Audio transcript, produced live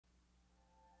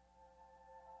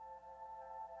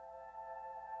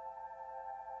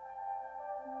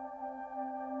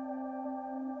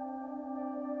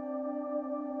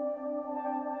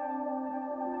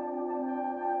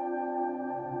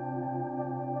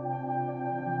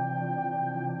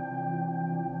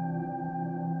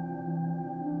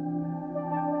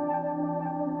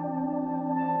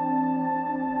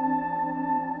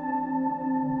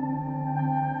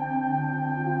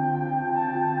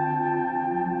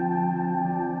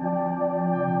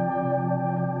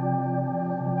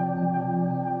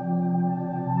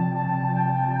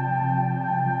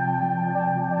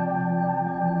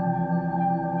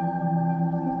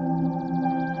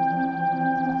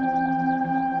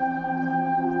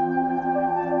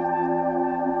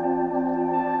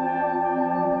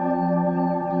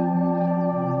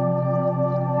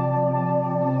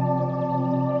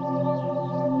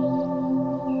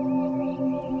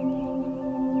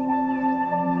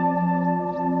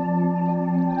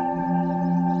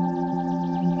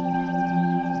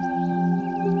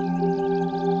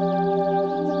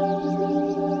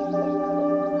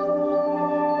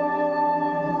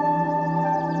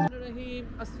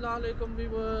Assalamualaikum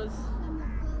viewers.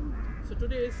 So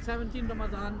today is 17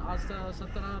 Ramzan, आज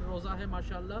 17 रोज़ा है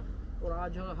माशाल्लाह। और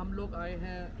आज हम लोग आए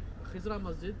हैं खिज़रा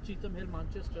मस्जिद चीथम हिल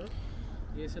मैनचेस्टर।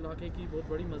 ये इस इलाके की बहुत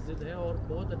बड़ी मस्जिद है और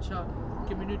बहुत अच्छा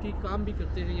कम्युनिटी काम भी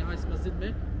करते हैं यहाँ इस मस्जिद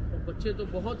में। और बच्चे तो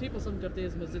बहुत ही पसंद करते हैं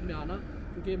इस मस्जिद में आना,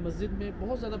 क्योंकि मस्जिद में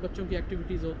बहुत ज़्यादा बच्चों की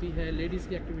एक्टिविटीज़ होती है, लेडीज़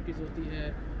की एक्टिविटीज़ होती है,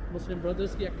 मुस्लिम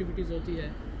ब्रदर्स की एक्टिविटीज़ होती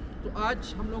है। तो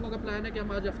आज हम लोगों का प्लान है कि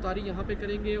हम आज इफ्तारी यहाँ पे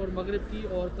करेंगे और मगरिब की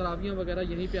और तरावियाँ वगैरह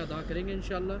यहीं पे अदा करेंगे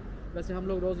इंशाल्लाह। वैसे हम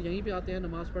लोग रोज़ यहीं पे आते हैं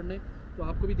नमाज़ पढ़ने, तो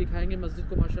आपको भी दिखाएंगे मस्जिद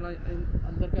को माशाल्लाह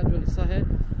अंदर का जो हिस्सा है।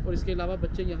 और इसके अलावा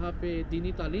बच्चे यहाँ पे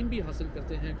दीनी तालीम भी हासिल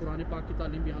करते हैं, कुरान पाक की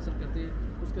तालीम भी हासिल करते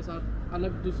हैं। उसके साथ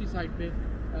अलग दूसरी साइड पे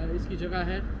इसकी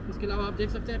जगह है। इसके अलावा आप देख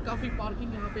सकते हैं काफ़ी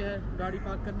पार्किंग यहाँ पे है गाड़ी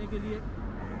पार्क करने के लिए,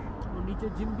 और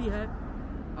नीचे जिम भी है।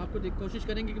 आपको कोशिश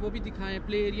करेंगे कि वो भी दिखाएं।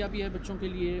 प्ले एरिया भी है बच्चों के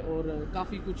लिए और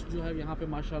काफ़ी कुछ जो है यहाँ पे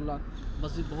माशाल्लाह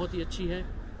मस्जिद बहुत ही अच्छी है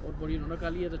और बड़ी रौनक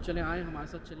वाली है। तो चलें, आए हमारे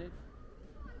साथ चलें।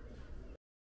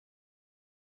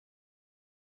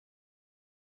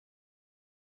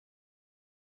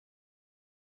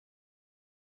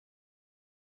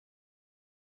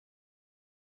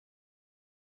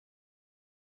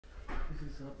 This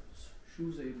is a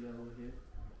shoes area over here.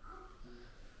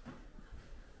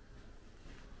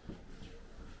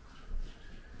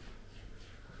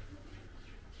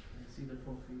 See the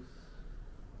trophies.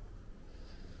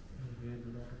 We have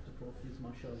a lot of the trophies,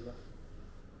 mashallah.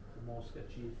 The mosque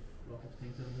achieved a lot of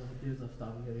things. And there's a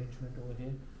Iftari arrangement over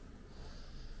here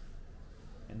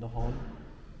in the hall.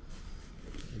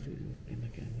 In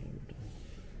the camera.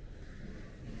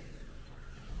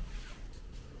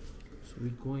 So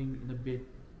we're going in a bit.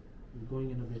 We're going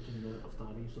in a bit in the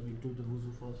Iftari. So we'll do the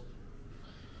wuzu first.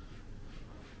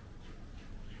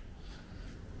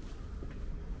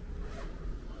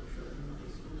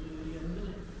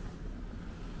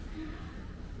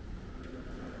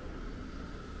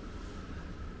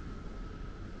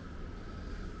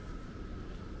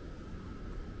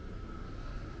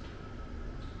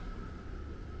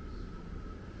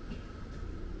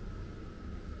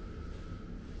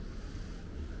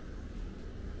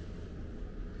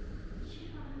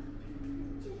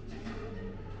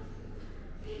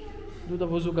 Do the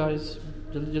wuzu guys,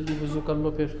 जल्दी जल्दी वुज़ू कर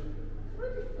लो, फिर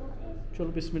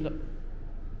चलो बिस्मिल्लाह।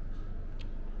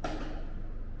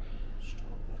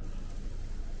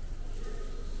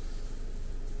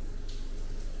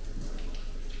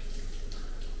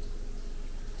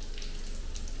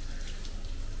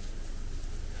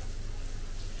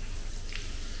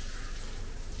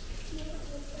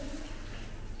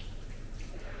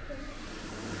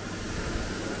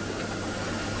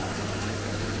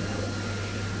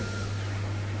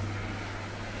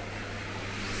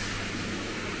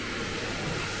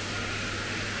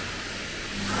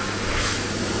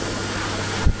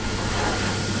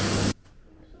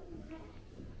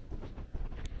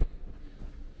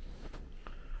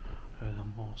 The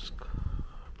mosque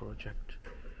project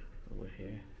over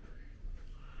here.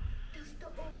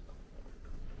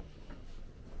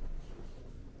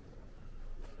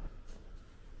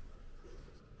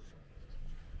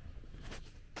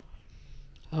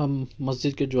 हम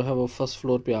मस्जिद के जो है वो फर्स्ट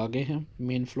फ्लोर पे आ गए हैं।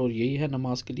 मेन फ्लोर यही है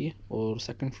नमाज के लिए, और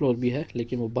सेकंड फ्लोर भी है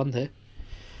लेकिन वो बंद है।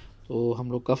 तो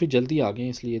हम लोग काफ़ी जल्दी आ गए हैं,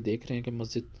 इसलिए देख रहे हैं कि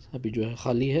मस्जिद अभी जो है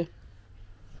ख़ाली है।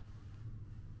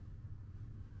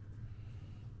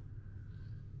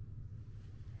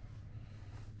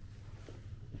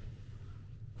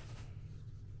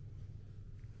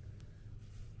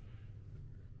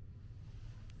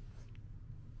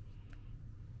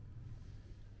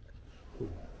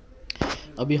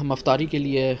 अभी हम इफ्तारी के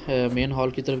लिए मेन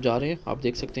हॉल की तरफ जा रहे हैं। आप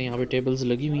देख सकते हैं यहाँ पे टेबल्स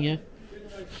लगी हुई हैं।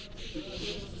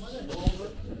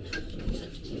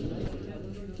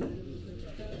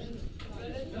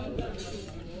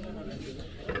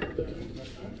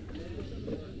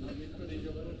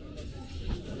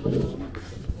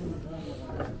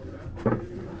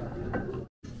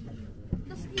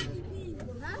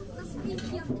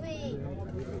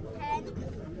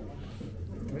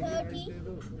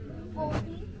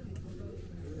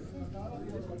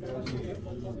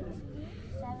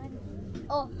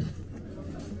 Oh,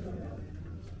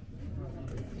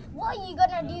 what are you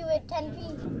gonna do with 10p?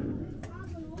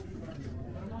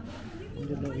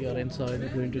 We are inside.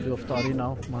 We're going to do Iftari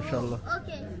now, mashallah.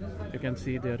 Okay. You can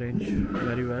see they arrange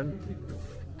very well.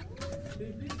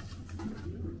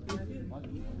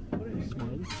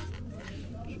 Smile.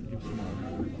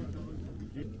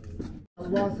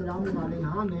 सलाम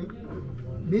ने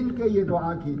मिल के ये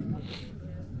दुआ की थी,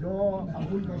 जो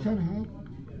अबुल बशर हैं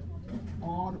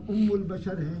और उम्मुल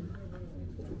बशर हैं,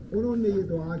 उन्होंने ये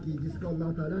दुआ की जिसको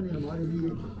अल्लाह ताला ने हमारे लिए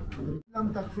लम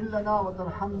तगफिर लना व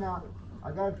तरहमना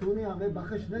अगर तूने हमें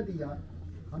बख्श न दिया,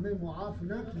 हमें मुआफ़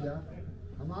न किया,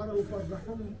 हमारे ऊपर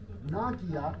रहम ना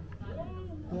किया,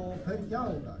 तो फिर क्या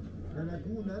होगा?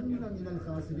 लनकूनन्ना मिनल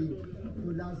खासिरीन,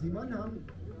 तो लाज़िमन हम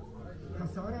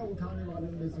खसारा उठाने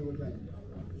वालों में से हो जाएंगे।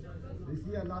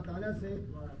 इसलिए अल्लाह ताला से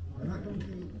रहम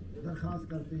की दरख्वास्त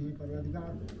करते हैं,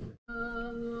 परवरदिगार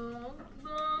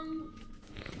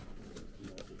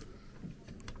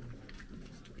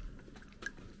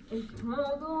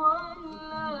أشهد أن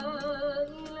لا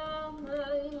إله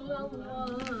إلا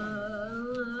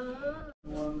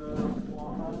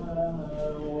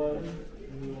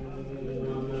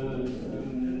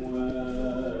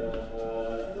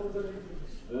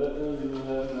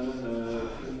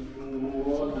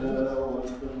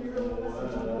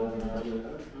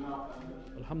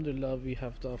Alhamdulillah, we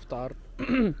have the iftar.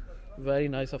 Very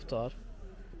nice iftar,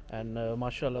 and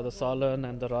mashallah, the salan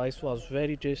and the rice was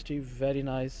very tasty, very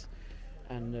nice.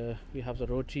 And we have the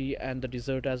roti and the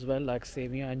dessert as well, like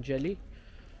sevia and jelly.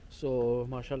 So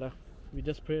mashallah, we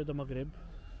just prayed the maghrib.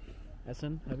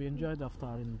 Hassan, have you enjoyed the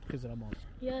iftar in Khizra Mosque?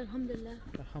 Yeah, alhamdulillah.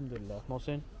 Alhamdulillah.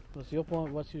 Mohsen, what's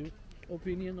your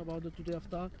opinion about the today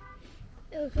iftar?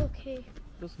 It was okay.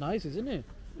 That's nice, isn't it?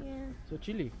 Yeah. So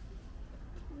chilly.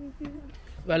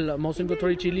 Well मौसम को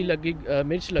थोड़ी chilli लग गई,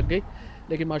 मिर्च लग गई,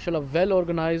 लेकिन माशाल्लाह वेल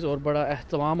ऑर्गेनाइज और बड़ा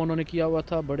एहतमाम उन्होंने किया हुआ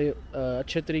था, बड़े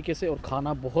अच्छे तरीके से, और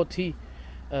खाना बहुत ही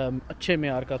अच्छे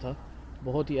मेयार का था,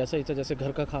 बहुत ही ऐसा ही था जैसे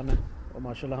घर का खाना है, और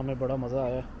माशाल्लाह हमें बड़ा मज़ा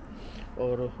आया।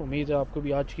 और उम्मीद है आपको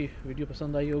भी आज की वीडियो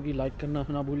पसंद आई होगी। लाइक करना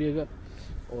ना भूलिएगा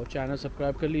और चैनल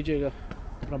सब्सक्राइब कर लीजिएगा।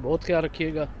 अपना बहुत ख्याल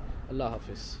रखिएगा। अल्लाह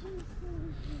हाफिज़।